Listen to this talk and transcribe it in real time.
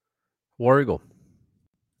War Eagle.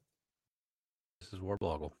 This is War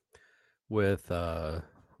Blogle with, well,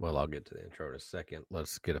 I'll get to the intro in a second.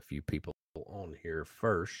 Let's get a few people on here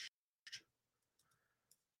first.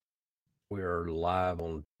 We are live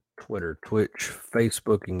on Twitter, Twitch,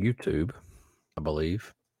 Facebook, and YouTube, I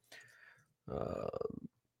believe.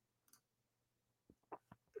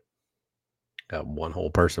 Got one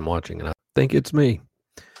whole person watching, and I think it's me.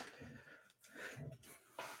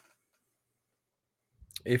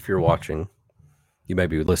 If you're watching, you may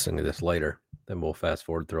be listening to this later. Then we'll fast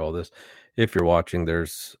forward through all this. If you're watching,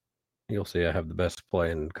 you'll see I have the best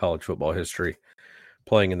play in college football history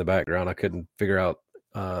playing in the background. I couldn't figure out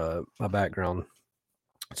my background,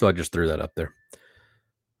 so I just threw that up there.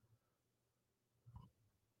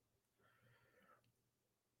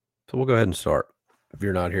 So we'll go ahead and start. If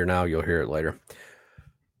you're not here now, you'll hear it later.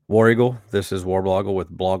 War Eagle, this is War Blogle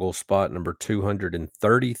with BlogleSpot number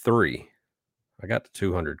 233. I got to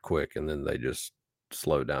 200 quick, and then they just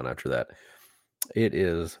slowed down after that. It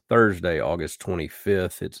is Thursday, August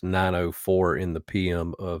 25th. It's 9:04 in the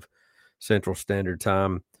p.m. of Central Standard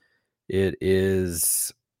Time. It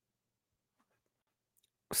is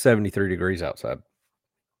 73 degrees outside.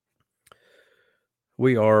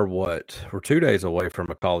 We are we're 2 days away from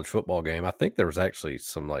a college football game. I think there was actually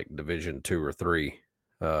some like Division 2 or 3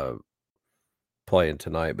 playing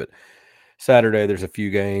tonight, but Saturday there's a few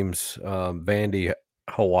games. Vandy,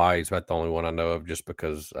 Hawaii is about the only one I know of, just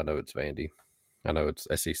because I know it's Vandy. I know it's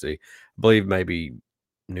SEC. I believe maybe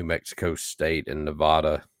New Mexico State and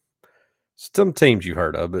Nevada. Some teams you've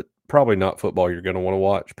heard of, but probably not football you're going to want to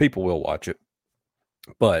watch. People will watch it,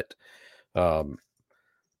 but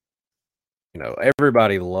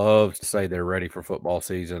everybody loves to say they're ready for football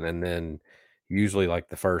season, and then usually like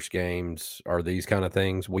the first games are these kind of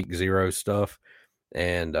things, week 0 stuff.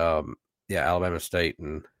 And Alabama State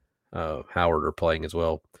and Howard are playing as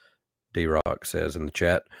well. D-Rock says in the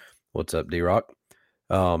chat, what's up, D-Rock?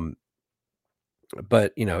 But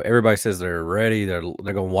everybody says they're ready. They're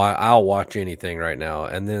going, I'll watch anything right now.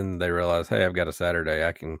 And then they realize, hey, I've got a Saturday.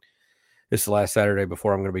 It's the last Saturday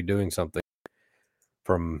before I'm going to be doing something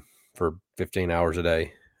for 15 hours a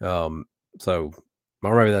day. So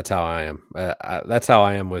maybe that's how I am. That's how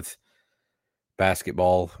I am with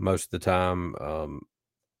basketball most of the time.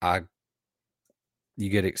 You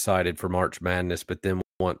get excited for March Madness, but then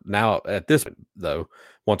once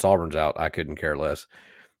Auburn's out, I couldn't care less.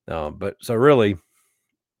 But so really,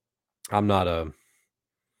 I'm not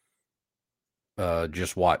a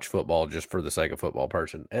just watch football just for the sake of football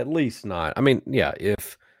person. At least not. I mean, yeah,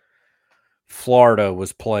 if Florida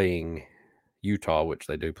was playing Utah, which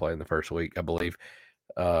they do play in the first week, I believe,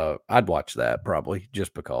 I'd watch that probably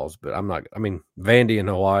just because. But I'm not. I mean, Vandy in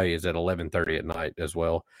Hawaii is at 11:30 at night as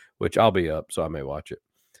well, which I'll be up, so I may watch it.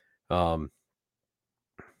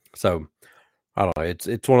 So I don't know.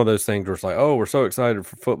 It's one of those things where it's like, oh, we're so excited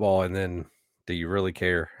for football, and then do you really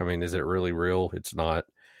care? I mean, is it really real? It's not.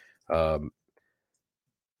 But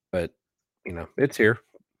it's here.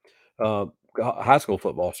 High school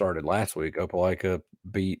football started last week. Opelika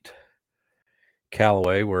beat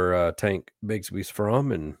Callaway, where Tank Bigsby's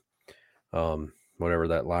from, and whatever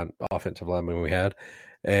that offensive lineman we had,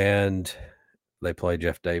 and they play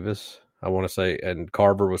Jeff Davis, I want to say, and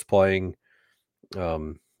Carver was playing.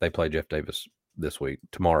 They play Jeff Davis this week,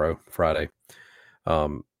 tomorrow, Friday.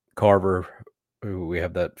 Carver, who we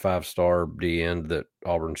have that 5-star D end that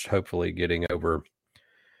Auburn's hopefully getting over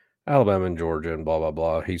Alabama and Georgia and blah, blah,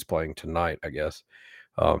 blah. He's playing tonight, I guess.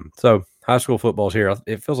 So high school football's here.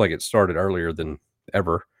 It feels like it started earlier than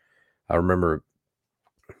ever. I remember,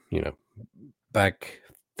 back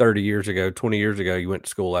 30 years ago, 20 years ago, you went to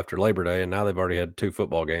school after Labor Day, and now they've already had 2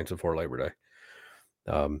 football games before Labor Day.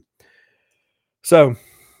 So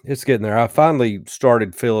it's getting there. I finally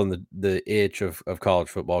started feeling the itch of college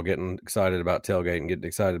football, getting excited about tailgating, getting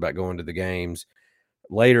excited about going to the games.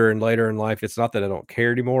 Later and later in life, it's not that I don't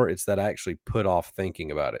care anymore. It's that I actually put off thinking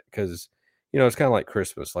about it because, it's kind of like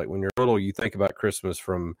Christmas. Like when you're little, you think about Christmas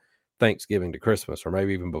from Thanksgiving to Christmas, or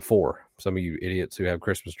maybe even before. Some of you idiots who have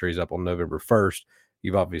Christmas trees up on November 1st,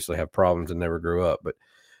 you've obviously have problems and never grew up. But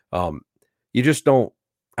you just don't.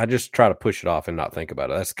 I just try to push it off and not think about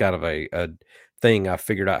it. That's kind of a thing I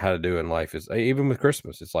figured out how to do in life. Is even with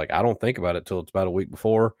Christmas, it's like I don't think about it till it's about a week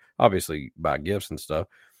before. Obviously, buy gifts and stuff,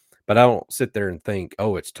 but I don't sit there and think,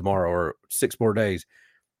 oh, it's tomorrow or 6 more days.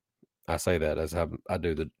 I say that as I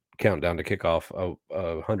do the countdown to kickoff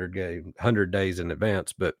 100 days in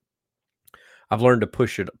advance, but I've learned to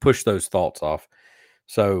push those thoughts off.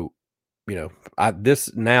 So,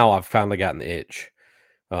 I've finally gotten the itch.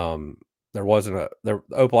 there wasn't the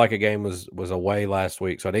Opelika game was away last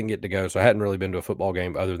week, so I didn't get to go. So I hadn't really been to a football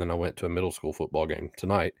game other than I went to a middle school football game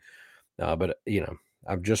tonight. But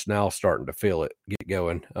I'm just now starting to feel it get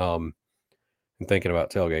going. And thinking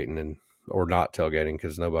about tailgating or not tailgating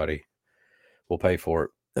because nobody will pay for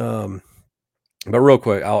it. But real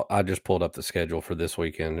quick, I just pulled up the schedule for this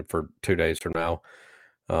weekend for 2 days from now.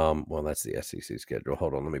 Well, that's the SEC schedule.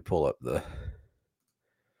 Hold on, let me pull up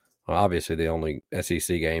obviously the only SEC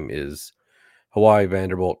game is Hawaii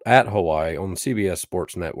Vanderbilt at Hawaii on the CBS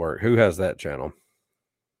Sports Network. Who has that channel?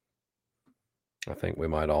 I think we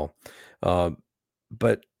might all.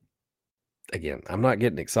 But again, I'm not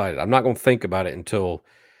getting excited. I'm not going to think about it until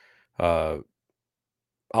I'll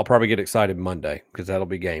probably get excited Monday because that'll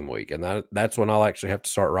be game week. And that's when I'll actually have to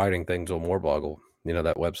start writing things on Blogle.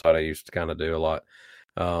 That website I used to kind of do a lot.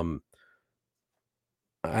 I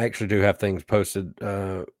actually do have things posted.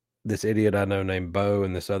 This idiot I know named Bo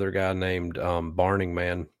and this other guy named Barning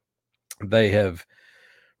Man, they have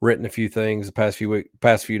written a few things the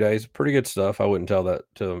past few days. Pretty good stuff. I wouldn't tell that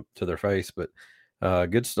to their face, but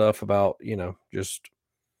good stuff about just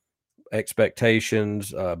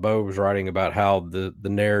expectations. Bo was writing about how the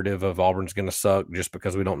narrative of Auburn's going to suck just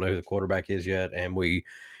because we don't know who the quarterback is yet, and we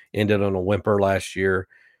ended on a whimper last year.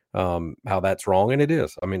 How that's wrong, and it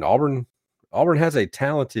is. I mean, Auburn has a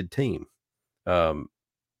talented team.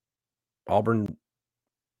 Auburn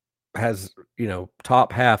has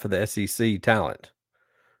top half of the SEC talent.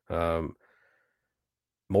 More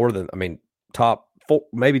than top four,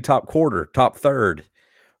 maybe top quarter, top third.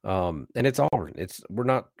 And it's Auburn. We're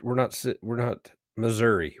not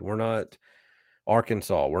Missouri. We're not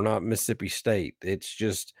Arkansas. We're not Mississippi State. It's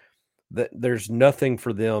just that there's nothing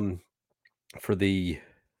for them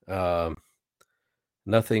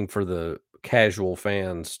nothing for the casual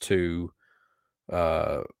fans to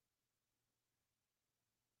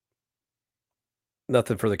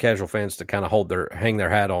nothing for the casual fans to kind of hang their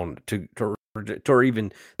hat on to or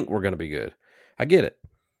even think we're going to be good. I get it.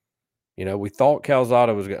 We thought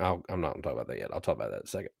Calzada was going to, I'm not going to talk about that yet. I'll talk about that in a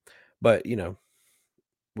second. But,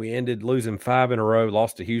 we ended losing 5 in a row,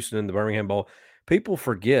 lost to Houston in the Birmingham Bowl. People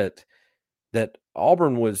forget that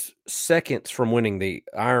Auburn was seconds from winning the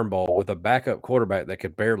Iron Bowl with a backup quarterback that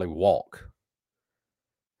could barely walk.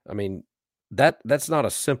 I mean, that's not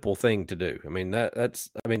a simple thing to do. I mean, that's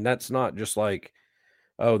not just like,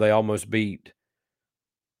 oh, they almost beat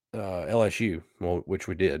LSU, which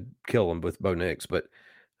we did kill them with Bo Nix. But,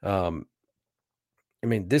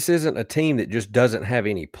 this isn't a team that just doesn't have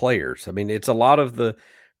any players. It's a lot of the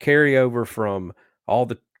carryover from all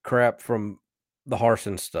the crap from the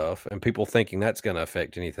Harsin stuff and people thinking that's going to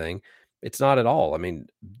affect anything. It's not at all.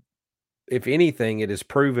 If anything, it is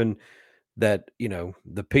proven that, and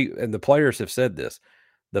the players have said this,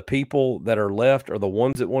 the people that are left are the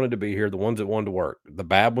ones that wanted to be here, the ones that wanted to work. The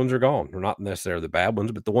bad ones are gone. They're not necessarily the bad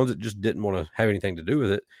ones, but the ones that just didn't want to have anything to do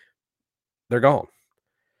with it, they're gone.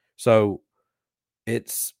 So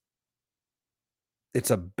it's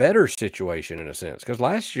a better situation in a sense, because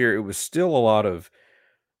last year it was still a lot of,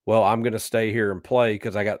 well, I'm going to stay here and play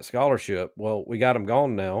because I got the scholarship. Well, we got them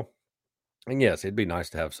gone now. And yes, it'd be nice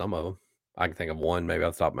to have some of them. I can think of one maybe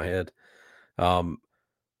off the top of my head.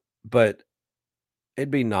 But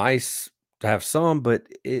it'd be nice to have some, but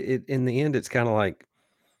it in the end, it's kind of like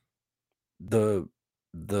the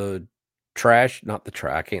trash, not the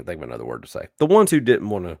trash. I can't think of another word to say. The ones who didn't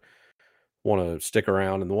want to stick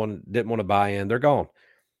around and the one didn't want to buy in, they're gone.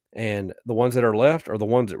 And the ones that are left are the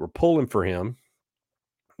ones that were pulling for him.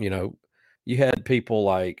 You had people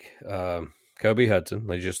like Kobe Hudson,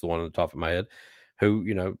 he's just the one on the top of my head,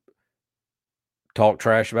 who, talked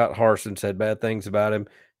trash about Harsin, said bad things about him.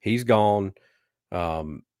 He's gone.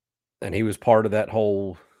 And he was part of that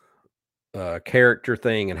whole character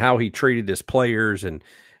thing and how he treated his players and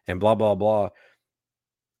blah, blah, blah.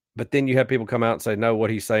 But then you have people come out and say, no, what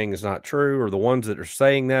he's saying is not true. Or the ones that are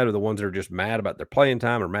saying that are the ones that are just mad about their playing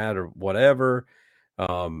time or mad or whatever.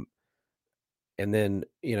 And then,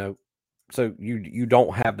 so you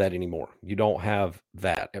don't have that anymore. You don't have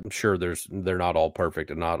that. I'm sure they're not all perfect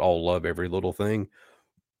and not all love every little thing.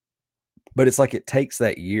 But it's like it takes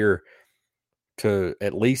that year to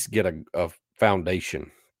at least get a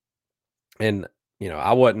foundation. And,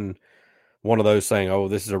 I wasn't one of those saying, oh,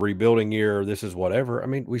 this is a rebuilding year, or this is whatever.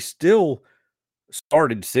 We still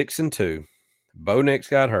started 6-2. Bo Nix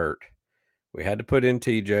got hurt. We had to put in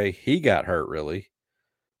TJ. He got hurt, really.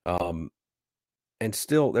 And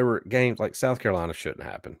still, there were games like South Carolina shouldn't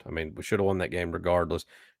have happened. We should have won that game regardless.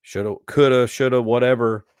 Coulda, shoulda,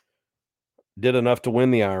 whatever. Did enough to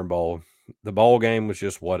win the Iron Bowl. The bowl game was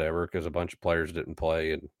just whatever because a bunch of players didn't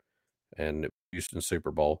play and it was Houston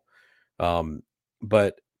Super Bowl.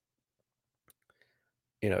 But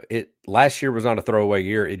last year was not a throwaway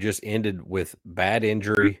year. It just ended with bad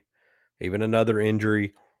injury, even another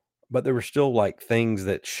injury. But there were still like things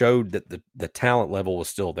that showed that the talent level was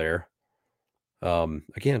still there.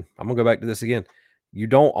 Again, I'm gonna go back to this again. You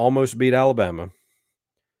don't almost beat Alabama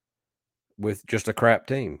with just a crap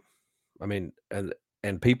team. I mean,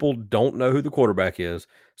 and people don't know who the quarterback is,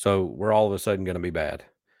 so we're all of a sudden going to be bad.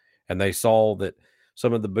 And they saw that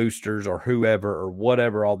some of the boosters or whoever or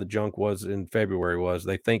whatever all the junk was in February was,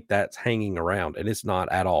 they think that's hanging around, and it's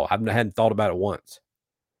not at all. I hadn't thought about it once.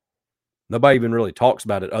 Nobody even really talks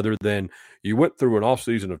about it other than you went through an off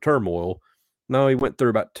season of turmoil. No, he went through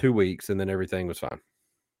about 2 weeks, and then everything was fine.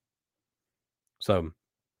 So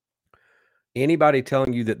anybody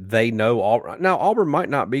telling you that they know Auburn, now Auburn might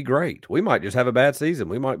not be great. We might just have a bad season.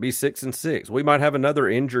 We might be 6-6. We might have another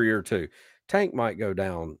injury or two. Tank might go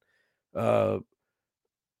down.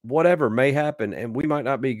 Whatever may happen, and we might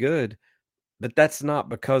not be good. But that's not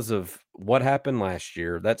because of what happened last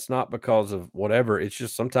year. That's not because of whatever. It's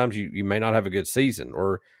just sometimes you may not have a good season,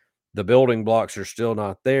 or the building blocks are still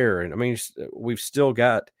not there. And I mean, we've still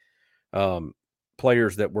got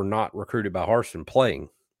players that were not recruited by Harsin playing.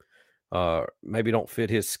 Maybe don't fit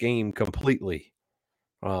his scheme completely.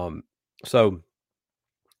 So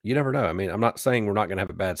you never know. I mean, I'm not saying we're not going to have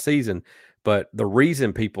a bad season, but the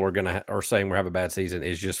reason people are are saying we're having a bad season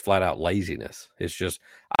is just flat out laziness. It's just,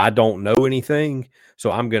 I don't know anything, so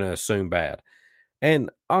I'm going to assume bad. And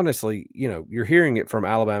honestly, you're hearing it from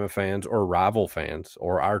Alabama fans or rival fans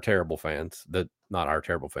or our terrible fans, not our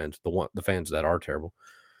terrible fans, the fans that are terrible,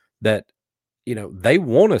 that they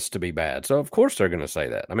want us to be bad. So of course they're going to say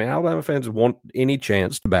that. I mean, Alabama fans want any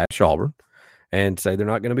chance to bash Auburn and say they're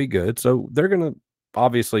not going to be good. So they're going to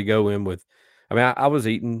obviously go in with, I mean, I was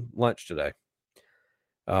eating lunch today.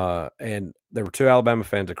 And there were 2 Alabama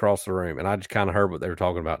fans across the room, and I just kind of heard what they were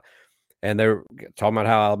talking about. And they were talking about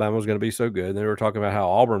how Alabama was going to be so good. And they were talking about how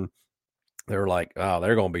Auburn, they were like, oh,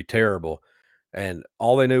 they're going to be terrible. And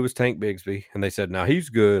all they knew was Tank Bigsby. And they said, now he's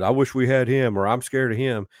good. I wish we had him, or I'm scared of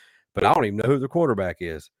him. But I don't even know who the quarterback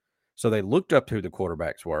is. So they looked up who the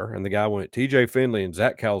quarterbacks were. And the guy went, TJ Finley and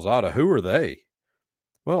Zach Calzada. Who are they?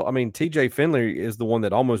 Well, I mean, TJ Finley is the one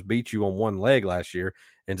that almost beat you on one leg last year.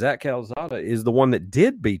 And Zach Calzada is the one that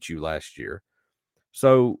did beat you last year.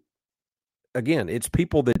 So, again, it's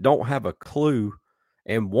people that don't have a clue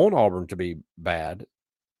and want Auburn to be bad,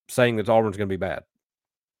 saying that Auburn's going to be bad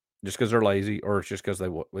just because they're lazy, or it's just because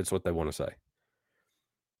it's what they want to say.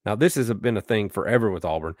 Now, this has been a thing forever with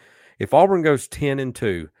Auburn. If Auburn goes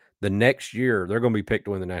 10-2, the next year they're going to be picked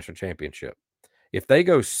to win the national championship. If they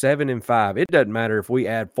go 7-5, it doesn't matter if we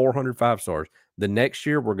add 400 5-stars. The next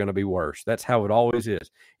year, we're going to be worse. That's how it always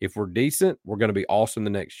is. If we're decent, we're going to be awesome the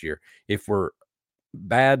next year. If we're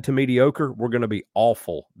bad to mediocre, we're going to be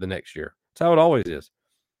awful the next year. That's how it always is.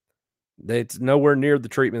 It's nowhere near the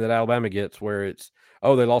treatment that Alabama gets where it's,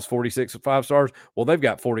 oh, they lost 46 5-stars. Well, they've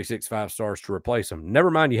got 46 5-stars to replace them. Never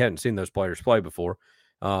mind, you hadn't seen those players play before.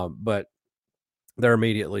 But they're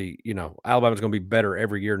immediately, Alabama's going to be better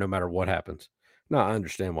every year no matter what happens. Now, I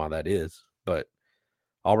understand why that is, but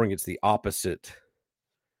Auburn gets the opposite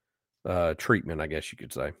treatment, I guess you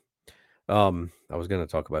could say. I was going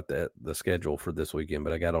to talk about the schedule for this weekend,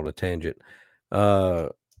 but I got on a tangent.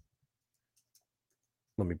 Let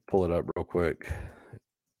me pull it up real quick.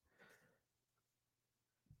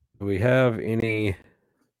 Do we have any?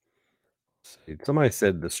 Somebody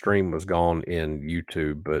said the stream was gone in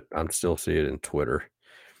YouTube, but I'm still seeing it in Twitter.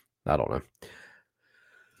 I don't know.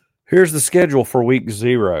 Here's the schedule for week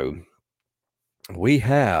 0. We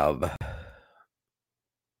have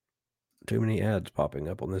too many ads popping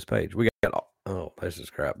up on this page. We got, oh, this is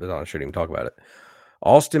crap. I shouldn't even talk about it.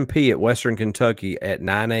 Austin Peay at Western Kentucky at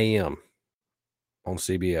 9 a.m. on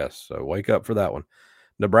CBS. So wake up for that one.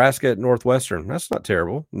 Nebraska at Northwestern. That's not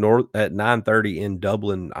terrible. At 9:30 in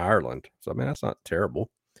Dublin, Ireland. So, I mean, that's not terrible.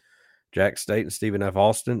 Jack State and Stephen F.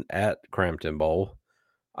 Austin at Crampton Bowl.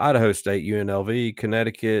 Idaho State, UNLV,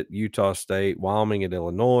 Connecticut, Utah State, Wyoming at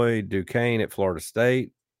Illinois, Duquesne at Florida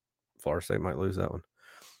State. Florida State might lose that one.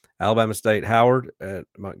 Alabama State, Howard at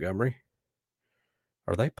Montgomery.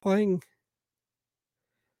 Are they playing?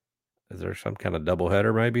 Is there some kind of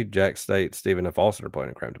doubleheader maybe? Jack State, Stephen F. Austin are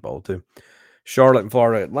playing at Crampton Bowl too. Charlotte and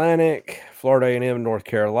Florida Atlantic, Florida A&M, North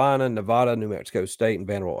Carolina, Nevada, New Mexico State, and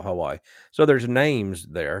Vanderbilt, Hawaii. So there's names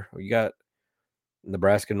there. You got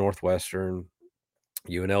Nebraska, Northwestern,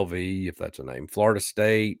 UNLV, if that's a name, Florida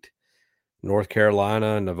State, North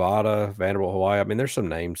Carolina, Nevada, Vanderbilt, Hawaii. I mean, there's some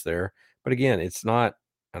names there. But again, it's not,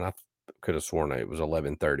 and I could have sworn it was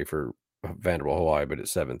 11:30 for Vanderbilt, Hawaii, but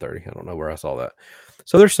it's 7:30. I don't know where I saw that.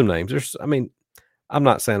 So there's some names. I'm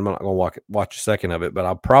not saying I'm not going to watch a second of it, but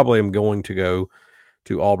I probably am going to go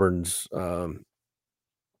to Auburn's. They're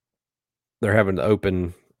having the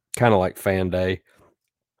open, kind of like fan day.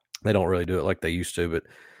 They don't really do it like they used to, but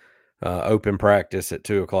open practice at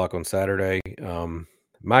 2:00 on Saturday.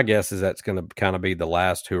 My guess is that's going to kind of be the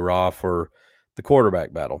last hurrah for the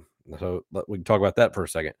quarterback battle. So we can talk about that for a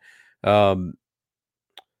second.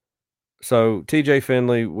 So TJ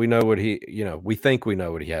Finley, we know what we think we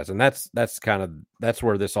know what he has. And that's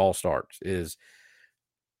where this all starts. Is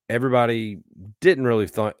everybody didn't really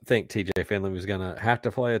think TJ Finley was going to have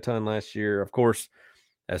to play a ton last year. Of course,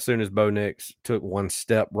 as soon as Bo Nix took one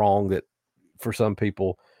step wrong, that for some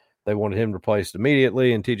people they wanted him replaced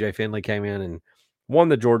immediately, and TJ Finley came in and won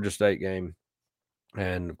the Georgia State game.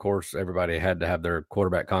 And of course, everybody had to have their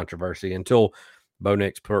quarterback controversy until Bo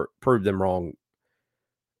Nix proved them wrong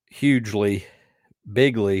hugely,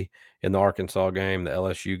 bigly in the Arkansas game, the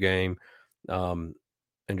LSU game, and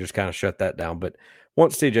just kind of shut that down. But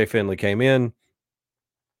once TJ Finley came in,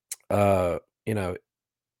 we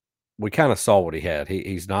kind of saw what he had.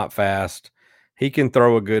 He's not fast. He can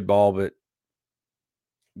throw a good ball, but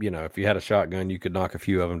if you had a shotgun, you could knock a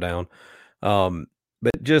few of them down.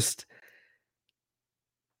 But just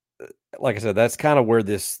like I said, that's kind of where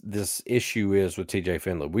this issue is with TJ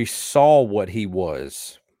Finley. We saw what he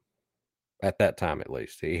was at that time, at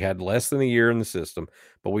least. He had less than a year in the system,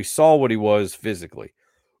 but we saw what he was physically.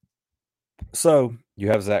 So you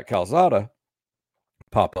have Zach Calzada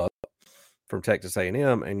pop up from Texas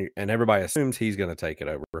A&M, and everybody assumes he's going to take it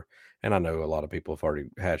over. And I know a lot of people have already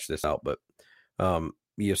hatched this out, but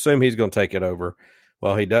you assume he's going to take it over.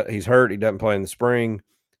 Well, he's hurt. He doesn't play in the spring.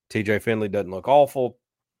 TJ Finley doesn't look awful.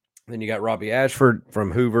 Then you got Robbie Ashford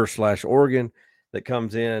from Hoover/Oregon that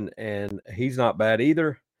comes in, and he's not bad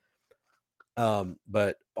either.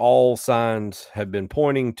 But all signs have been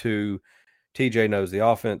pointing to TJ knows the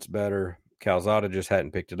offense better. Calzada just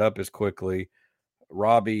hadn't picked it up as quickly.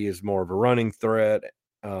 Robbie is more of a running threat,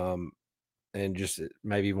 and just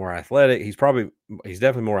maybe more athletic. He's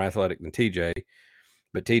definitely more athletic than TJ,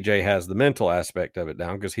 but TJ has the mental aspect of it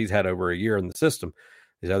down because he's had over a year in the system.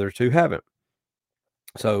 These other two haven't.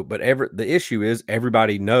 So, but the issue is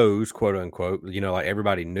everybody knows, quote unquote, like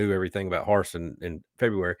everybody knew everything about Harsin in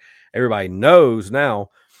February. Everybody knows now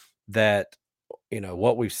that,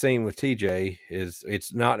 what we've seen with TJ is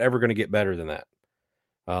it's not ever going to get better than that.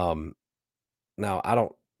 Now, I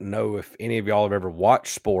don't know if any of y'all have ever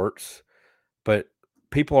watched sports, but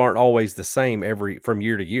people aren't always the same from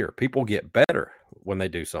year to year. People get better when they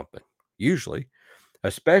do something, usually,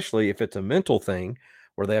 especially if it's a mental thing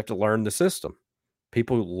where they have to learn the system.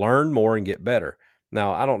 People learn more and get better.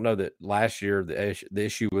 Now, I don't know that last year the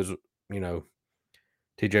issue was,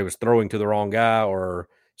 TJ was throwing to the wrong guy or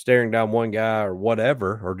staring down one guy or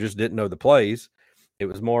whatever, or just didn't know the plays. It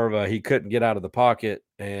was more of he couldn't get out of the pocket,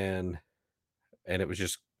 and it was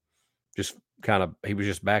just kind of, he was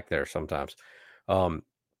just back there sometimes. But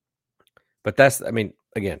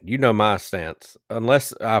again, my stance.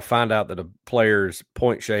 Unless I find out that a player's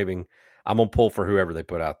point shaving, I'm going to pull for whoever they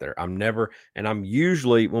put out there. I'm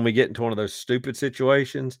usually, when we get into one of those stupid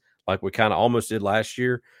situations, like we kind of almost did last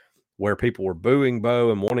year, where people were booing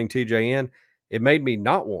Bo and wanting TJ in, it made me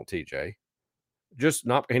not want TJ. Just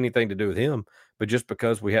not anything to do with him, but just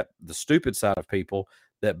because we have the stupid side of people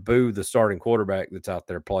that boo the starting quarterback that's out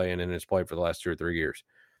there playing and has played for the last 2 or 3 years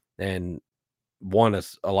and won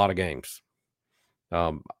us a lot of games,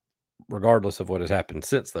 regardless of what has happened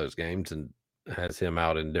since those games, and has him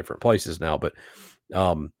out in different places now. But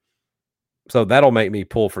so that'll make me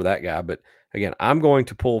pull for that guy. But again, I'm going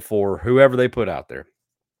to pull for whoever they put out there,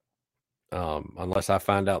 unless I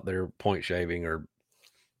find out they're point shaving or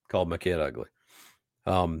called my kid ugly.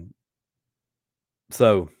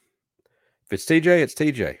 So if it's TJ, it's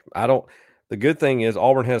TJ. The good thing is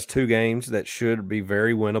Auburn has 2 games that should be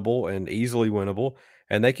very winnable and easily winnable,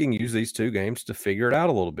 and they can use these 2 games to figure it out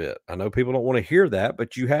a little bit. I know people don't want to hear that,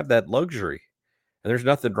 but you have that luxury, and there's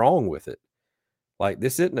nothing wrong with it. Like,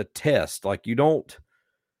 this isn't a test. Like, you don't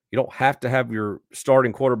have to have your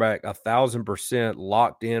starting quarterback 1,000%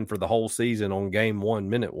 locked in for the whole season on game 1,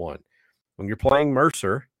 minute 1. When you're playing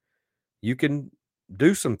Mercer, you can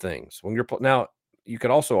do some things. Now, you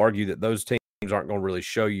could also argue that those teams aren't going to really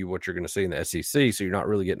show you what you're going to see in the SEC, so you're not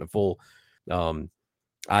really getting a full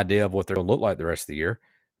idea of what they're going to look like the rest of the year.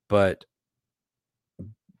 But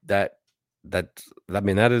that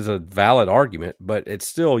is a valid argument, but it's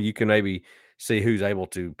still, you can maybe see who's able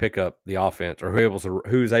to pick up the offense, or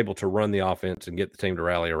who's able to run the offense and get the team to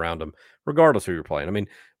rally around them, regardless of who you're playing. I mean,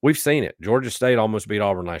 we've seen it. Georgia State almost beat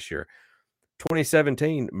Auburn last year.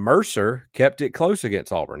 2017, Mercer kept it close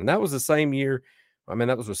against Auburn. And that was the same year. I mean,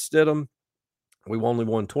 that was with Stidham. We only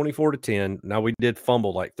won 24-10. Now, we did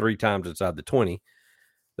fumble like 3 times inside the 20.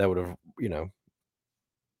 That would have,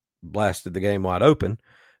 blasted the game wide open.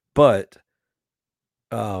 But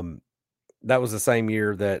that was the same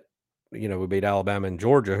year that, we beat Alabama and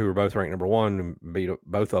Georgia, who were both ranked number 1, and beat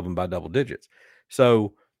both of them by double digits.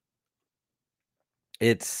 So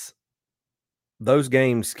those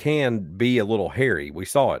games can be a little hairy. We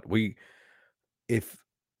saw it. If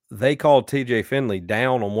they called TJ Finley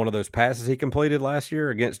down on one of those passes he completed last year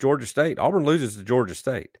against Georgia State, Auburn loses to Georgia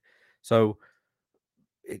State. So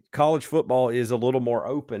college football is a little more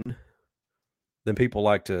open than people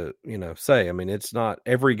like to, say. I mean, it's not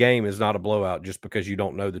every game is not a blowout just because you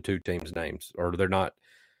don't know the two teams' names or they're not,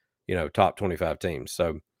 top 25 teams.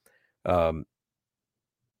 So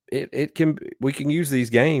we can use these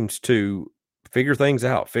games to figure things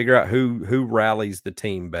out, figure out who rallies the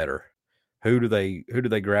team better. Who do they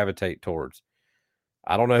gravitate towards?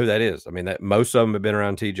 I don't know who that is. I mean, that most of them have been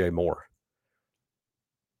around TJ Moore.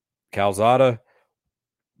 Calzada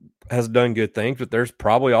has done good things, but there's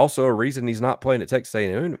probably also a reason he's not playing at Texas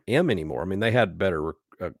A&M anymore. I mean, they had better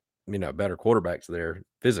quarterbacks there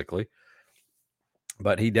physically,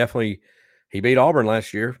 but he beat Auburn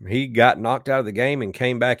last year. He got knocked out of the game and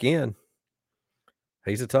came back in.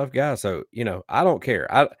 He's a tough guy. So, I don't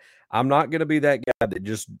care. I'm not going to be that guy that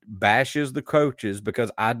just bashes the coaches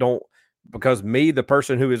because me, the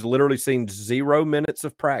person who has literally seen 0 minutes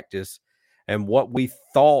of practice and what we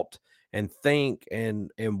thought and think and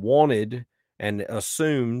wanted and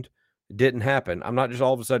assumed didn't happen. I'm not just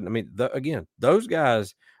all of a sudden. I mean, again, those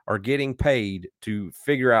guys are getting paid to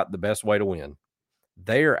figure out the best way to win.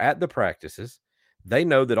 They are at the practices. They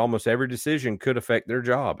know that almost every decision could affect their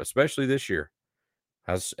job, especially this year.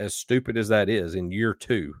 As stupid as that is in year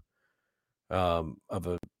 2 of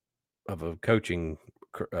a coaching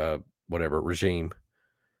regime.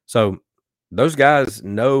 So those guys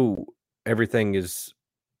know everything is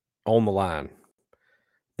on the line.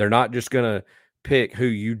 They're not just going to pick who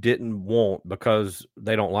you didn't want because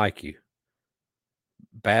they don't like you.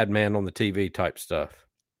 Bad man on the TV type stuff,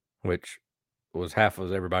 which was half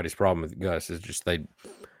of everybody's problem with Gus, is just they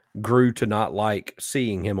grew to not like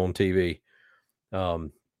seeing him on TV.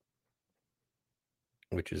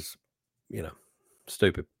 Which is,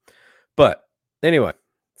 stupid. But anyway,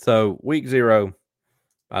 so week 0,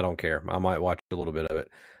 I don't care. I might watch a little bit of it.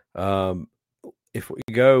 If we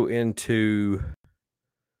go into,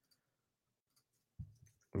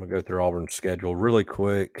 I'm going to go through Auburn's schedule really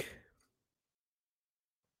quick.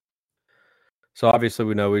 So obviously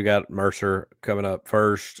we know we got Mercer coming up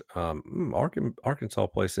first. Arkansas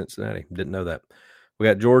plays Cincinnati. Didn't know that. We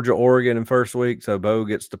got Georgia, Oregon in first week. So Bo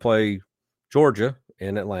gets to play Georgia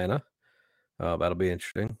in Atlanta. That'll be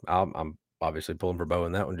interesting. I'm obviously pulling for Bo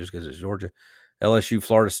in that one just because it's Georgia. LSU,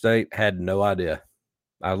 Florida State, had no idea.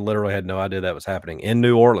 I literally had no idea that was happening in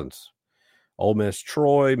New Orleans. Ole Miss,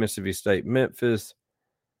 Troy, Mississippi State, Memphis.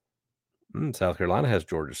 South Carolina has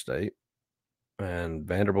Georgia State. And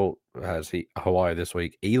Vanderbilt has Hawaii this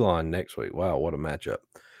week. Elon next week. Wow, what a matchup.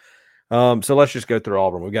 So let's just go through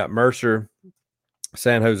Auburn. We got Mercer,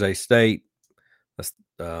 San Jose State.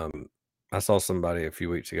 I saw somebody a few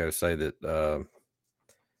weeks ago say that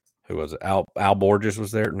who was it? Al Borges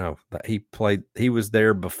was there. No, he was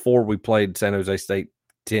there before we played San Jose State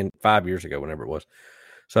 5 years ago, whenever it was.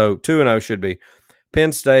 So 2-0 should be.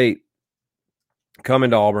 Penn State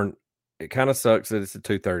coming to Auburn. It kind of sucks that it's a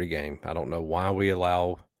 2:30 game. I don't know why we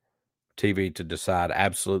allow TV to decide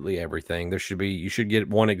absolutely everything. You should get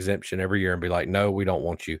one exemption every year and be like, no, we don't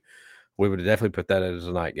want you. We would definitely put that as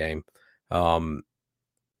a night game.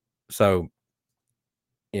 So,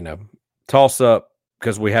 toss up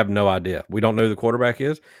because we have no idea. We don't know who the quarterback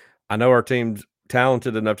is. I know our team's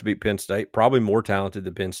talented enough to beat Penn State, probably more talented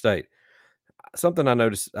than Penn State. Something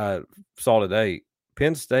I saw today,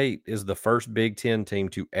 Penn State is the first Big Ten team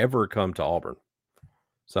to ever come to Auburn.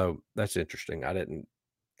 So that's interesting. I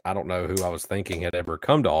don't know who I was thinking had ever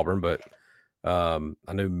come to Auburn, but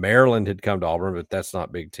I knew Maryland had come to Auburn, but that's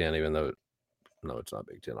not Big Ten, even though no, it's not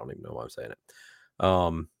Big Ten. I don't even know why I'm saying it.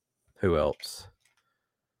 Who else?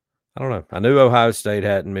 I don't know. I knew Ohio State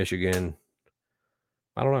had in Michigan.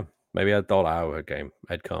 I don't know. Maybe I thought Iowa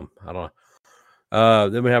had come. I don't know.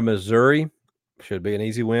 Then we have Missouri. Should be an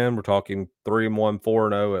easy win. We're talking 3-1,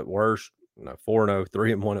 4-0 at worst. No, 4-0,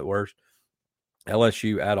 3-1 at worst.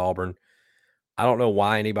 LSU at Auburn. I don't know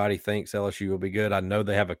why anybody thinks LSU will be good. I know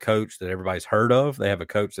they have a coach that everybody's heard of. They have a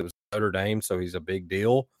coach that was Notre Dame, so he's a big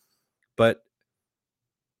deal. But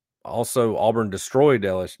also Auburn destroyed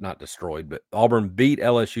LSU, not destroyed, but Auburn beat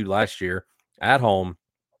LSU last year at home.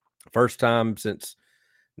 First time since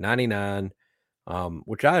 99,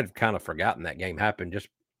 which I had kind of forgotten that game happened.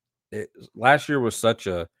 Last year was such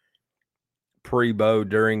a pre-Bo,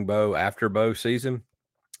 during Bo, after Bo season.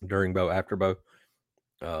 During Bo, after Bo.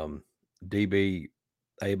 DB,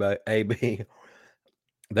 AB,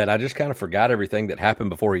 that I just kind of forgot everything that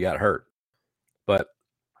happened before he got hurt. But,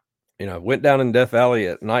 went down in Death Valley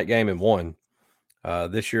at night game and won.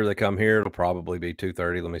 This year they come here. It'll probably be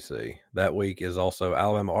 2:30. Let me see. That week is also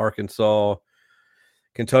Alabama, Arkansas,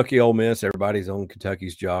 Kentucky, Ole Miss. Everybody's on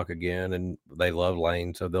Kentucky's jock again, and they love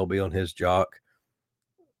Lane, so they'll be on his jock.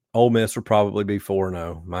 Ole Miss will probably be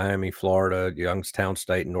 4-0. Miami, Florida, Youngstown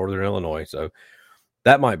State, and Northern Illinois. So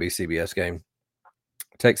that might be CBS game.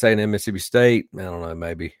 Texas A&M, Mississippi State. I don't know,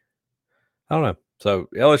 maybe. I don't know. So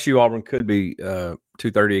LSU, Auburn could be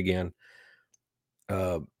 2:30 again.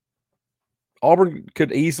 Auburn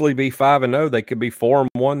could easily be 5-0. They could be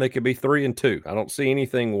 4-1. They could be 3-2. I don't see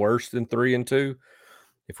anything worse than 3-2.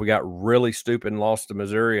 If we got really stupid and lost to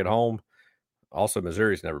Missouri at home, also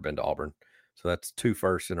Missouri's never been to Auburn, so that's 2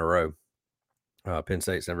 firsts in a row. Penn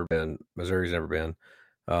State's never been. Missouri's never been.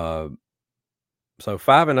 So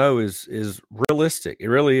 5-0 is realistic. It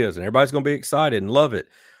really is, and everybody's going to be excited and love it.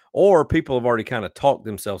 Or people have already kind of talked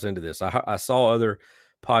themselves into this. I saw other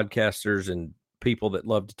podcasters and people that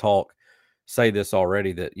love to talk say this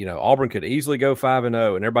already, that Auburn could easily go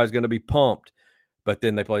 5-0 and everybody's going to be pumped, but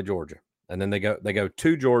then they play Georgia, and then they go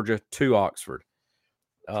to Georgia, to Oxford.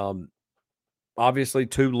 Obviously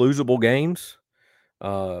 2 losable games.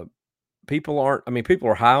 People are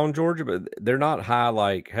high on Georgia, but they're not high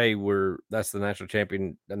like, hey, that's the national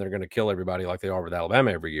champion and they're going to kill everybody like they are with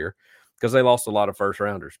Alabama every year, because they lost a lot of first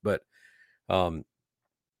rounders. But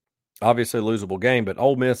obviously a losable game. But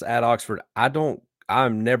Ole Miss at Oxford,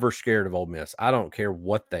 I'm never scared of Ole Miss. I don't care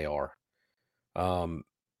what they are.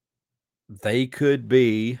 They could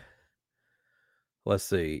be, let's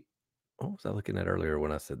see, what was I looking at earlier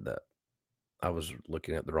when I said that? I was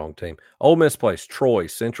looking at the wrong team. Ole Miss plays Troy,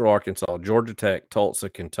 Central Arkansas, Georgia Tech, Tulsa,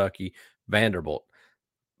 Kentucky, Vanderbilt.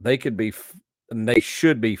 They could be, and they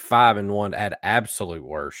should be 5-1 at absolute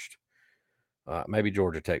worst. Maybe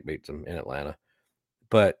Georgia Tech beats them in Atlanta.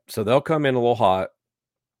 But so they'll come in a little hot.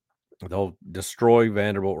 They'll destroy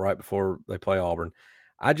Vanderbilt right before they play Auburn.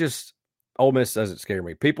 Ole Miss doesn't scare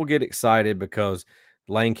me. People get excited because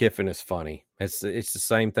Lane Kiffin is funny. It's the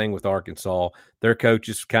same thing with Arkansas. Their coach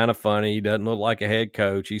is kind of funny. He doesn't look like a head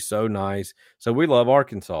coach. He's so nice. So we love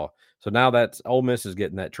Arkansas. So now Ole Miss is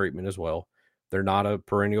getting that treatment as well. They're not a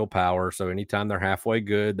perennial power. So anytime they're halfway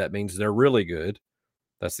good, that means they're really good.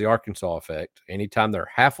 That's the Arkansas effect. Anytime they're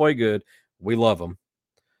halfway good, we love them.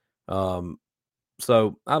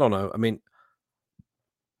 So I don't know. I mean,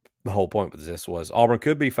 the whole point with this was Auburn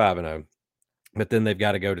could be 5-0, but then they've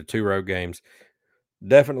got to go to 2 road games.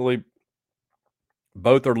 Definitely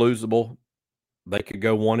both are losable. They could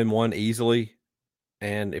go 1-1 easily.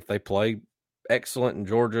 And if they play excellent and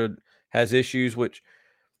Georgia has issues, which,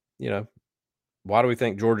 why do we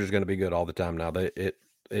think Georgia's going to be good all the time now?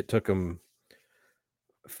 It took them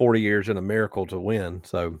 40 years and a miracle to win.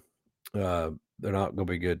 So they're not going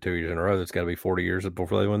to be good 2 years in a row. It's got to be 40 years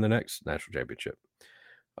before they win the next national championship.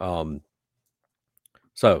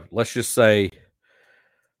 So let's just say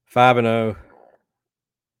 5-0.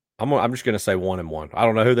 I'm just going to say 1-1. I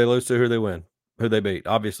don't know who they lose to, who they win, who they beat.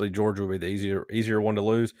 Obviously, Georgia will be the easier one to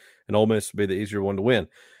lose, and Ole Miss will be the easier one to win.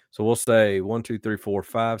 So we'll say 1, 2, 3, 4,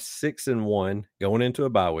 5, 6-1 going into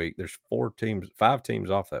a bye week. There's 5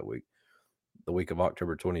 teams off that week, the week of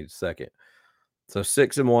October 22nd. So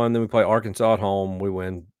 6-1. Then we play Arkansas at home. We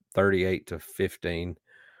win 38-15.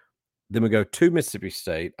 Then we go to Mississippi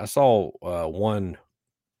State. I saw one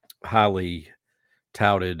highly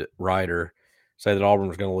touted writer say that Auburn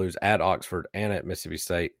was going to lose at Oxford and at Mississippi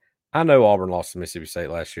State. I know Auburn lost to Mississippi State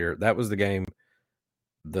last year. That was the game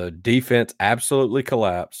the defense absolutely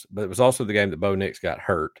collapsed, but it was also the game that Bo Nix got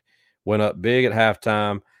hurt. Went up big at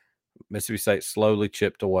halftime. Mississippi State slowly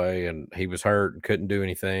chipped away, and he was hurt and couldn't do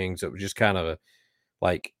anything. So it was just kind of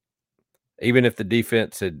like, even if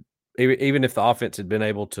the offense had been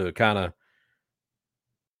able to kind of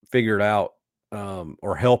figure it out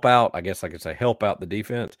or help out, I guess I could say help out the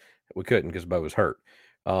defense, we couldn't because Bo was hurt.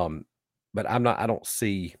 But I don't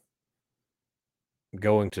see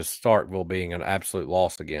going to Starkville being an absolute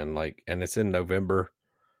loss again. And it's in November.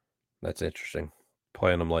 That's interesting,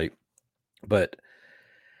 playing them late. But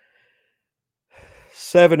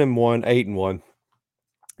 7-1, 8-1.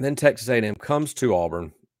 Then Texas A&M comes to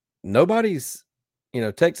Auburn. Texas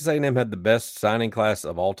A&M had the best signing class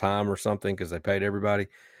of all time or something because they paid everybody.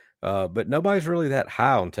 But nobody's really that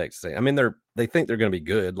high on Texas A&M. I mean, they think they're going to be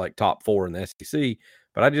good, like top 4 in the SEC.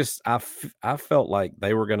 But I felt like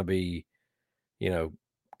they were going to be,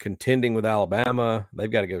 contending with Alabama.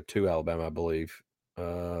 They've got to go to Alabama, I believe.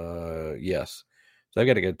 Yes, so they've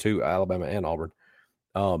got to go to Alabama and Auburn.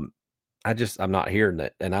 I'm not hearing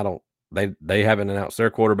that, and I don't. They haven't announced their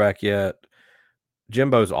quarterback yet.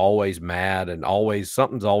 Jimbo's always mad, and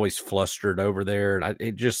something's always flustered over there, and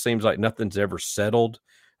it just seems like nothing's ever settled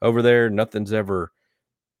over there. Nothing's ever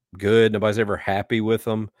good. Nobody's ever happy with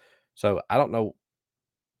them. So I don't know.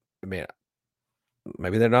 I mean,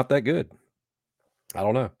 maybe they're not that good. I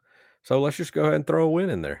don't know. So let's just go ahead and throw a win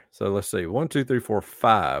in there. So let's see. 1, 2, 3, 4,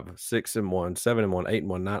 5, 6-1, 7-1,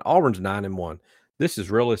 8-1, 9. Auburn's 9-1. This is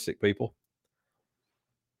realistic, people.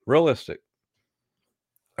 Realistic.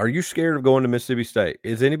 Are you scared of going to Mississippi State?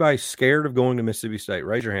 Is anybody scared of going to Mississippi State?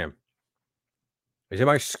 Raise your hand. Is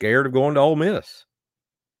anybody scared of going to Ole Miss?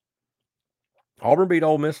 Auburn beat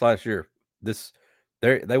Ole Miss last year.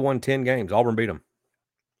 They won 10 games. Auburn beat them.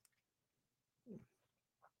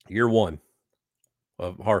 Year 1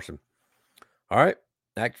 of Harsin. All right.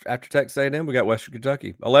 After Texas A&M, we got Western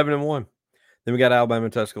Kentucky, 11-1. Then we got Alabama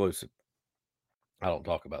and Tuscaloosa. I don't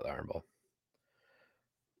talk about the Iron Bowl.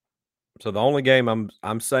 So the only game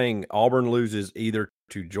I'm saying Auburn loses either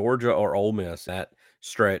to Georgia or Ole Miss that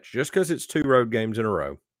stretch, just because it's 2 road games in a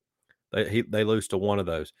row. They lose to one of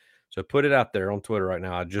those. So put it out there on Twitter right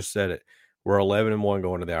now. I just said it. We're 11-1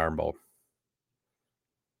 going to the Iron Bowl.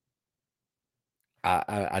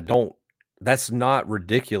 I don't. That's not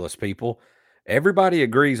ridiculous, people. Everybody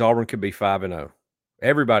agrees Auburn could be 5-0.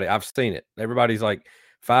 Everybody, I've seen it. Everybody's like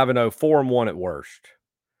 5-0, 4-1 at worst.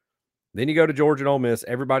 Then you go to Georgia and Ole Miss.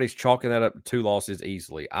 Everybody's chalking that up to 2 losses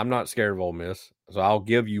easily. I'm not scared of Ole Miss, so I'll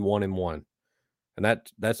give you 1-1, and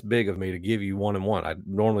that's big of me to give you 1-1. I'd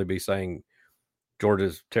normally be saying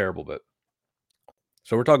Georgia's terrible, but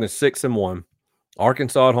so we're talking 6-1.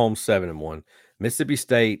 Arkansas at home 7-1. Mississippi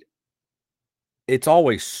State. It's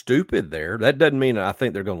always stupid there. That doesn't mean I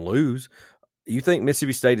think they're going to lose. You think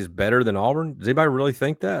Mississippi State is better than Auburn? Does anybody really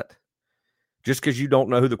think that? Just because you don't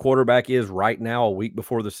know who the quarterback is right now, a week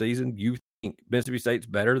before the season, you think Mississippi State's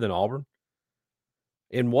better than Auburn?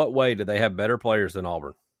 In what way do they have better players than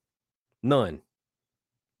Auburn? None.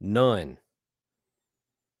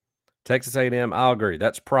 Texas A&M, I'll agree.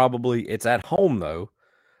 It's at home, though.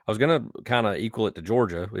 I was going to kind of equal it to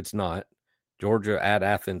Georgia. It's not. Georgia at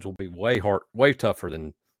Athens will be way tougher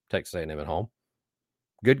than Texas A&M at home.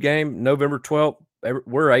 Good game, November 12th.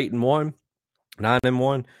 We're 8-1,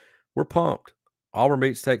 9-1. We're pumped. Auburn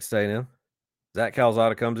beats Texas A&M. Zach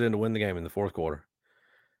Calzada comes in to win the game in the 4th quarter.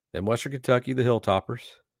 Then Western Kentucky, the Hilltoppers.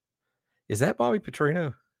 Is that Bobby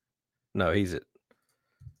Petrino? No, he's at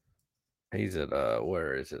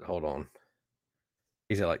where is it? Hold on.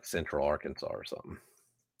 He's at like Central Arkansas or something.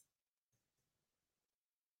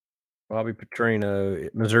 Bobby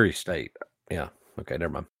Petrino, Missouri State. Yeah. Okay,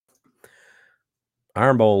 never mind.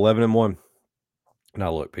 Iron Bowl 11-1.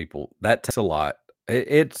 Now look, people, that takes a lot.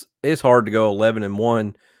 It's hard to go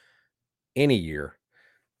 11-1 any year.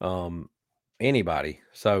 Anybody.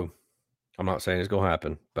 So I'm not saying it's going to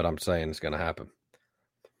happen, but I'm saying it's going to happen.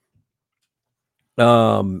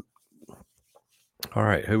 All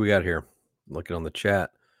right, who we got here? Looking on the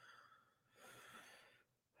chat.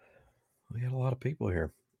 We got a lot of people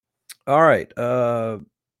here. All right.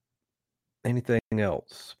 Anything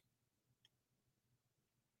else?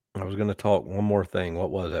 I was going to talk one more thing.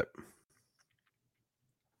 What was it?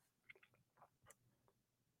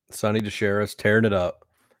 Sonny DeSheriff's tearing it up.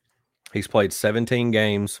 He's played 17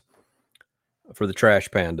 games for the Trash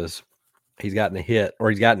Pandas. He's gotten a hit, or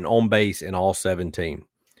he's gotten on base in all 17.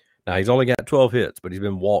 Now, he's only got 12 hits, but he's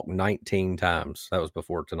been walked 19 times. That was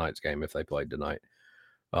before tonight's game, if they played tonight.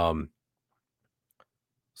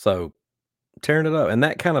 So, tearing it up. And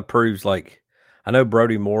that kind of proves, like, I know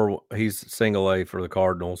Brody Moore, he's single A for the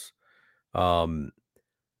Cardinals. But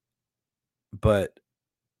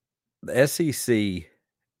the SEC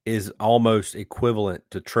is almost equivalent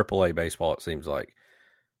to AAA baseball, it seems like.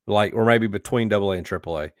 Or maybe between AA and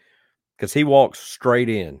AAA. Because he walks straight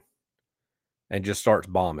in and just starts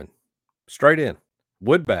bombing. Straight in.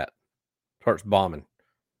 Wood bat. Starts bombing.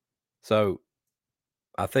 So,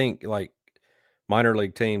 I think, like, minor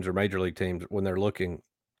league teams or major league teams, when they're looking,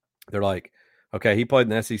 they're like, okay, he played in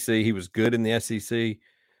the SEC. He was good in the SEC.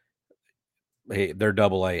 They're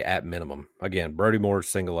AA at minimum. Again, Brody Moore's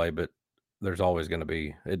single A, but there's always going to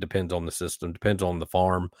be, it depends on the system, depends on the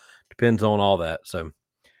farm, depends on all that. So,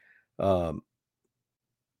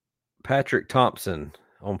 Patrick Thompson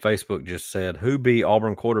on Facebook just said, who be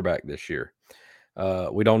Auburn quarterback this year?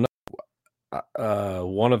 We don't know.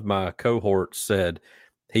 one of my cohorts said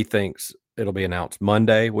he thinks it'll be announced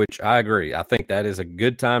Monday, which I agree. I think that is a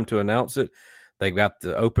good time to announce it. They've got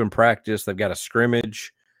the open practice. They've got a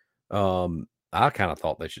scrimmage. I kind of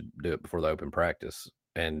thought they should do it before the open practice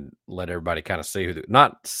and let everybody kind of see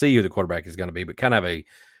not see who the quarterback is going to be, but kind of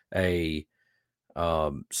a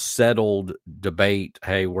settled debate.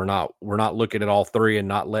 Hey, we're not looking at all three and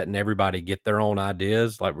not letting everybody get their own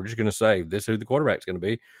ideas. Like, we're just going to say this is who the quarterback's going to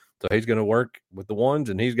be. So he's going to work with the ones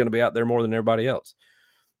and he's going to be out there more than everybody else.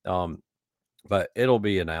 But it'll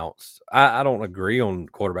be announced. I don't agree on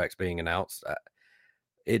quarterbacks being announced.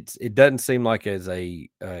 It doesn't seem like as a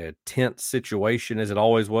tense situation as it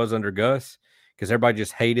always was under Gus, because everybody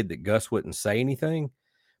just hated that Gus wouldn't say anything.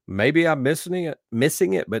 Maybe I'm missing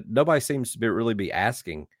it, but nobody seems to really be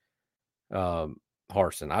asking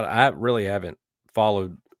Harsin. I really haven't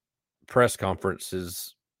followed press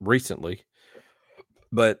conferences recently,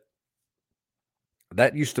 but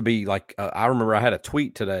that used to be like, I remember I had a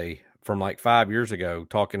tweet today from like 5 years ago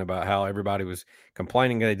talking about how everybody was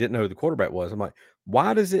complaining they didn't know who the quarterback was. I'm like,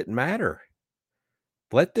 why does it matter?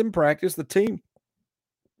 Let them practice. The team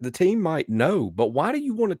might know, but why do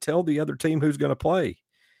you want to tell the other team who's going to play?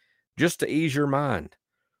 Just to ease your mind.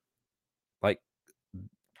 Like,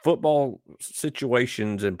 football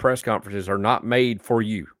situations and press conferences are not made for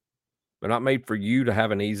you. They're not made for you to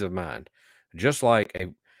have an ease of mind. Just like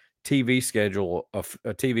a TV schedule, a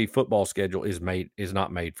TV football schedule is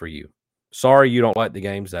not made for you. Sorry you don't like the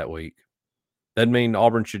games that week. Doesn't mean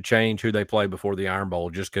Auburn should change who they play before the Iron Bowl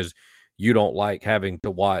just because you don't like having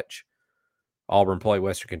to watch Auburn play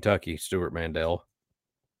Western Kentucky, Stuart Mandel.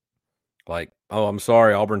 Like, oh, I'm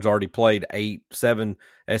sorry, Auburn's already played 7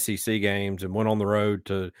 SEC games and went on the road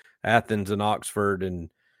to Athens and Oxford and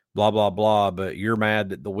blah, blah, blah. But you're mad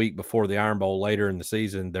that the week before the Iron Bowl later in the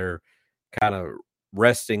season, they're kind of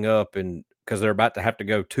resting up and because they're about to have to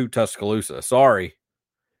go to Tuscaloosa. Sorry.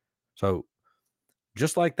 So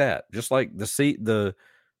just like that, just like the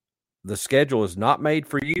schedule is not made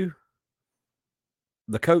for you.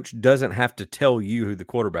 The coach doesn't have to tell you who the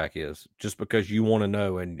quarterback is just because you want to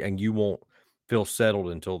know and you won't feel settled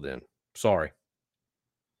until then. Sorry.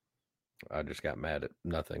 I just got mad at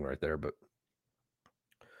nothing right there, but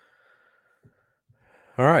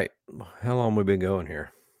all right. How long have we been going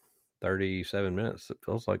here? 37 minutes. It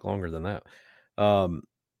feels like longer than that.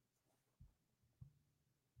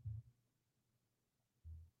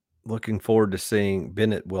 Looking forward to seeing,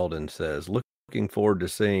 Bennett Weldon says, looking forward to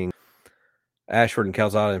seeing Ashford and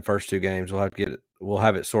Calzada in first 2 games. We'll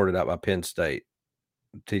have it sorted out by Penn State.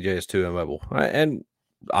 TJ is too immobile. And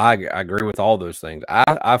I agree with all those things.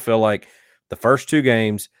 I feel like the first 2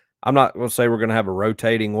 games, I'm not going to say we're going to have a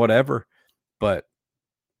rotating whatever, but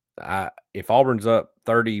if Auburn's up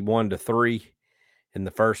 31-3 in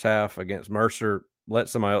the first half against Mercer, let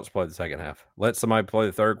somebody else play the second half. Let somebody play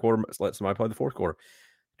the third quarter. Let somebody play the fourth quarter.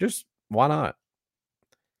 Just why not?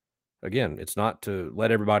 Again, it's not to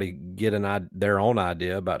let everybody get their own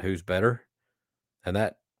idea about who's better. And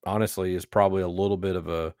that honestly is probably a little bit of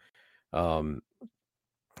a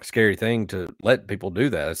scary thing to let people do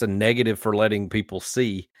that. It's a negative for letting people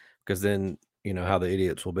see, because then you know how the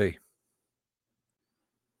idiots will be.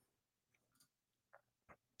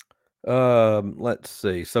 Let's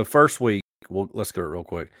see. So first week, let's go real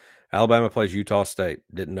quick. Alabama plays Utah State.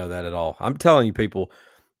 Didn't know that at all. I'm telling you, people,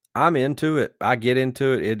 I'm into it. I get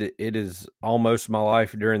into it. It is almost my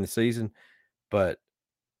life during the season, but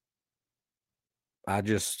I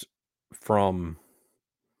just, from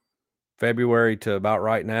February to about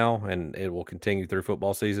right now, and it will continue through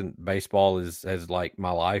football season, baseball is like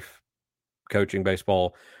my life. Coaching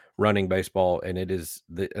baseball, running baseball, and it is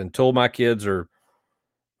until my kids are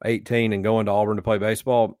 18 and going to Auburn to play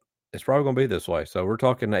baseball, it's probably going to be this way. So we're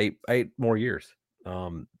talking eight more years.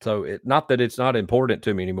 So not that it's not important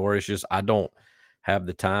to me anymore. It's just I don't have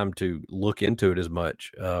the time to look into it as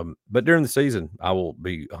much. But during the season, I will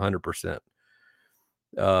be 100%.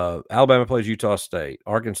 Alabama plays Utah State.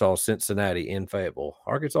 Arkansas, Cincinnati in Fayetteville.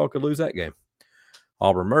 Arkansas could lose that game.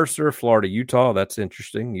 Auburn, Mercer, Florida, Utah. That's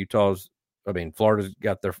interesting. Florida's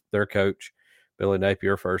got their coach, Billy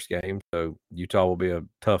Napier, first game. So Utah will be a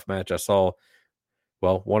tough match. I saw,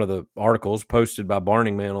 one of the articles posted by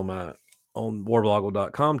Barning Man on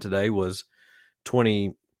warblogle.com today was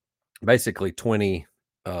 20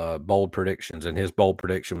 bold predictions, and his bold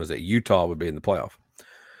prediction was that Utah would be in the playoff.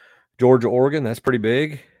 Georgia, Oregon, that's pretty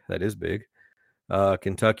big. That is big.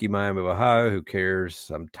 Kentucky, Miami, Ohio, who cares?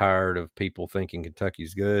 I'm tired of people thinking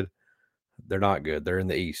Kentucky's good. They're not good. They're in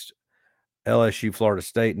the East. LSU, Florida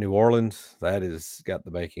State, New Orleans. That has got the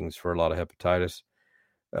makings for a lot of hepatitis.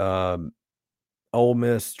 Ole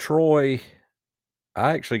Miss, Troy.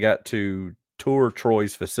 I actually got to tour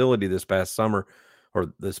Troy's facility this past summer,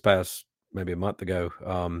 or this past maybe a month ago.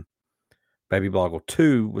 Baby Blogle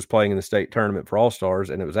 2 was playing in the state tournament for All-Stars,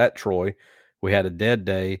 and it was at Troy. We had a dead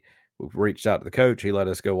day. We reached out to the coach. He let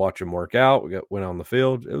us go watch him work out. Went on the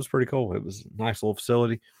field. It was pretty cool. It was a nice little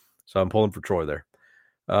facility. So I'm pulling for Troy there.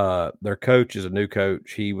 Their coach is a new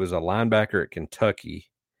coach. He was a linebacker at Kentucky.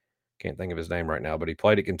 Can't think of his name right now, but he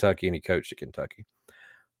played at Kentucky and he coached at Kentucky.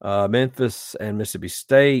 Memphis and Mississippi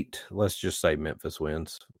State. Let's just say Memphis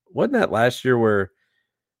wins. Wasn't that last year where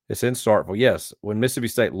it's in Starkville? Yes, when Mississippi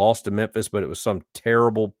State lost to Memphis, but it was some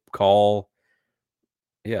terrible call.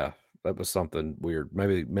 Yeah, that was something weird.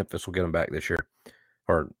 Maybe Memphis will get them back this year,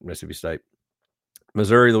 or Mississippi State.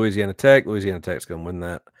 Missouri, Louisiana Tech. Louisiana Tech's going to win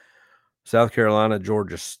that. South Carolina,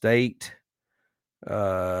 Georgia State.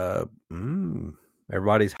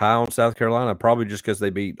 Everybody's high on South Carolina, probably just because they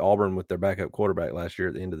beat Auburn with their backup quarterback last year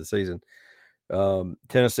at the end of the season.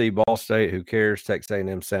 Tennessee, Ball State, who cares? Texas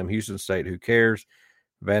A&M, Sam Houston State, who cares?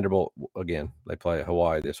 Vanderbilt, again, they play at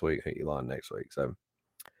Hawaii this week, Elon next week. So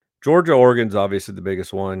Georgia, Oregon's obviously the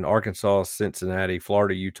biggest one. Arkansas, Cincinnati,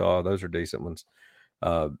 Florida, Utah, those are decent ones.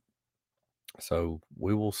 So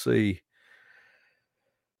we will see.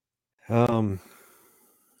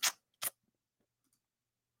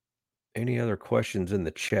 Any other questions in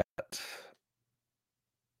the chat?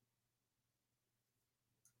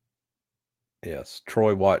 Yes,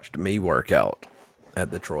 Troy watched me work out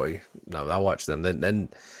at the Troy. No, I watched them. Then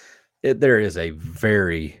there is a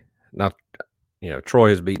very not. Troy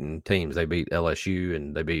has beaten teams. They beat LSU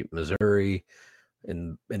and they beat Missouri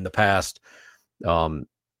in the past.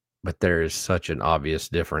 But there is such an obvious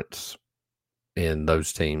difference in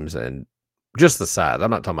those teams and just the size. I'm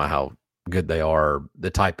not talking about how good they are, the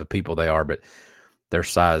type of people they are, but their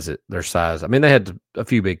size. I mean, they had a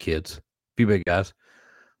few big kids, a few big guys.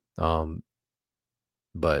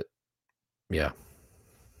 But yeah.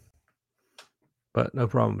 But no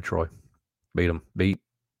problem with Troy. Beat them. Beat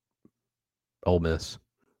Ole Miss.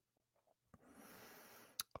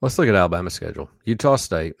 Let's look at Alabama's schedule. Utah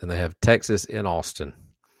State, and they have Texas in Austin.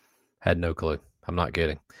 Had no clue. I'm not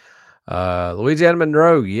kidding. Louisiana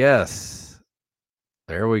Monroe, yes.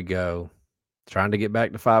 There we go. Trying to get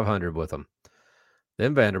back to 500 with them.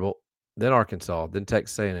 Then Vanderbilt, then Arkansas, then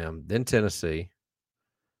Texas A&M, then Tennessee,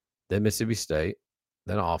 then Mississippi State,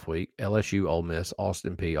 then an off week, LSU, Ole Miss,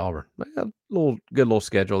 Austin P, Auburn. A good little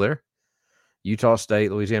schedule there. Utah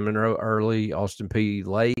State, Louisiana Monroe early, Austin P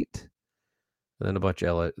late, then a bunch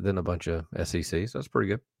of SEC. So that's pretty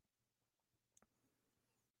good.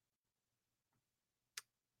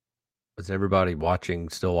 Is everybody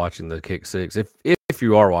still watching the Kick Six? If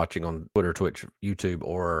you are watching on Twitter, Twitch, YouTube,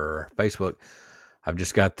 or Facebook, I've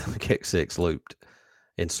just got the Kick Six looped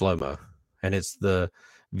in slow-mo. And it's the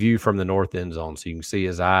view from the north end zone. So you can see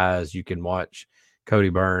his eyes. You can watch Cody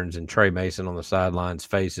Burns and Trey Mason on the sidelines,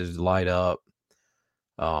 faces light up.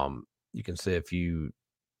 You can see a few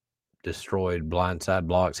destroyed blindside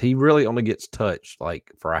blocks. He really only gets touched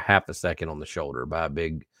like for a half a second on the shoulder by a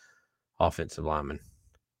big offensive lineman.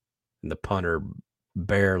 And the punter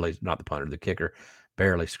the kicker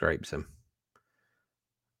barely scrapes him.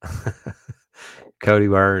 Cody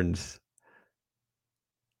Burns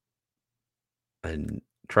and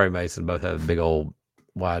Trey Mason both have a big old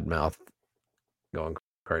wide mouth going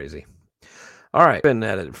crazy. All right, been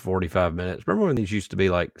at it for 45 minutes. Remember when these used to be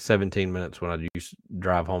like 17 minutes when I used to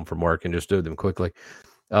drive home from work and just do them quickly?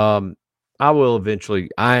 I will eventually.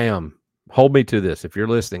 Hold me to this. If you're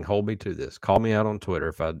listening, hold me to this. Call me out on Twitter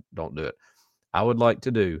if I don't do it. I would like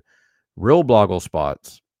to do real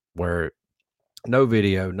BlogleSpots where no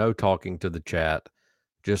video, no talking to the chat,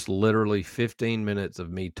 just literally 15 minutes of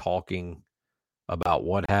me talking about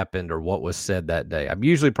what happened or what was said that day. I'm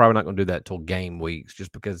usually probably not going to do that till game weeks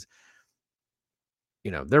just because,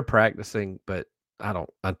 they're practicing, but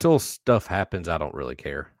until stuff happens, I don't really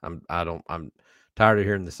care. I'm tired of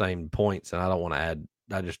hearing the same points and I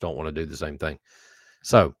just don't want to do the same thing.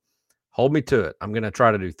 So hold me to it. I'm going to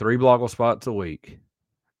try to do 3 BlogleSpots a week.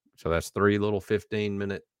 So that's 3 little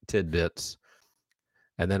 15-minute tidbits.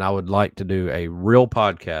 And then I would like to do a real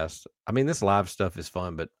podcast. I mean, this live stuff is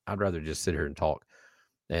fun, but I'd rather just sit here and talk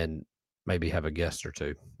and maybe have a guest or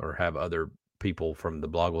two or have other people from the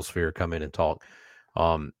Blogosphere come in and talk.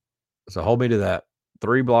 So hold me to that.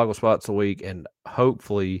 3 BlogleSpots a week and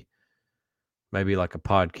hopefully maybe like a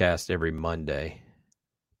podcast every Monday,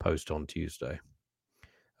 post on Tuesday.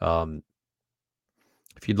 If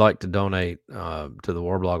you'd like to donate to the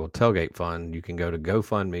War Blogle Tailgate Fund, you can go to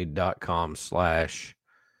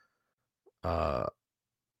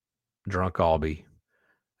gofundme.com/drunkalby,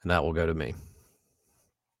 and that will go to me.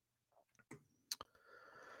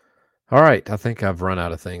 All right, I think I've run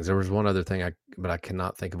out of things. There was one other thing, but I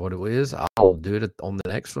cannot think of what it is. I'll do it on the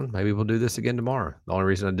next one. Maybe we'll do this again tomorrow. The only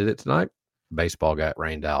reason I did it tonight, baseball got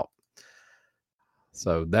rained out.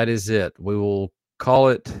 So that is it. We will call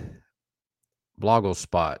it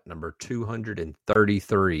BlogleSpot number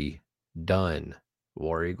 233. Done.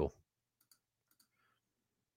 War Eagle.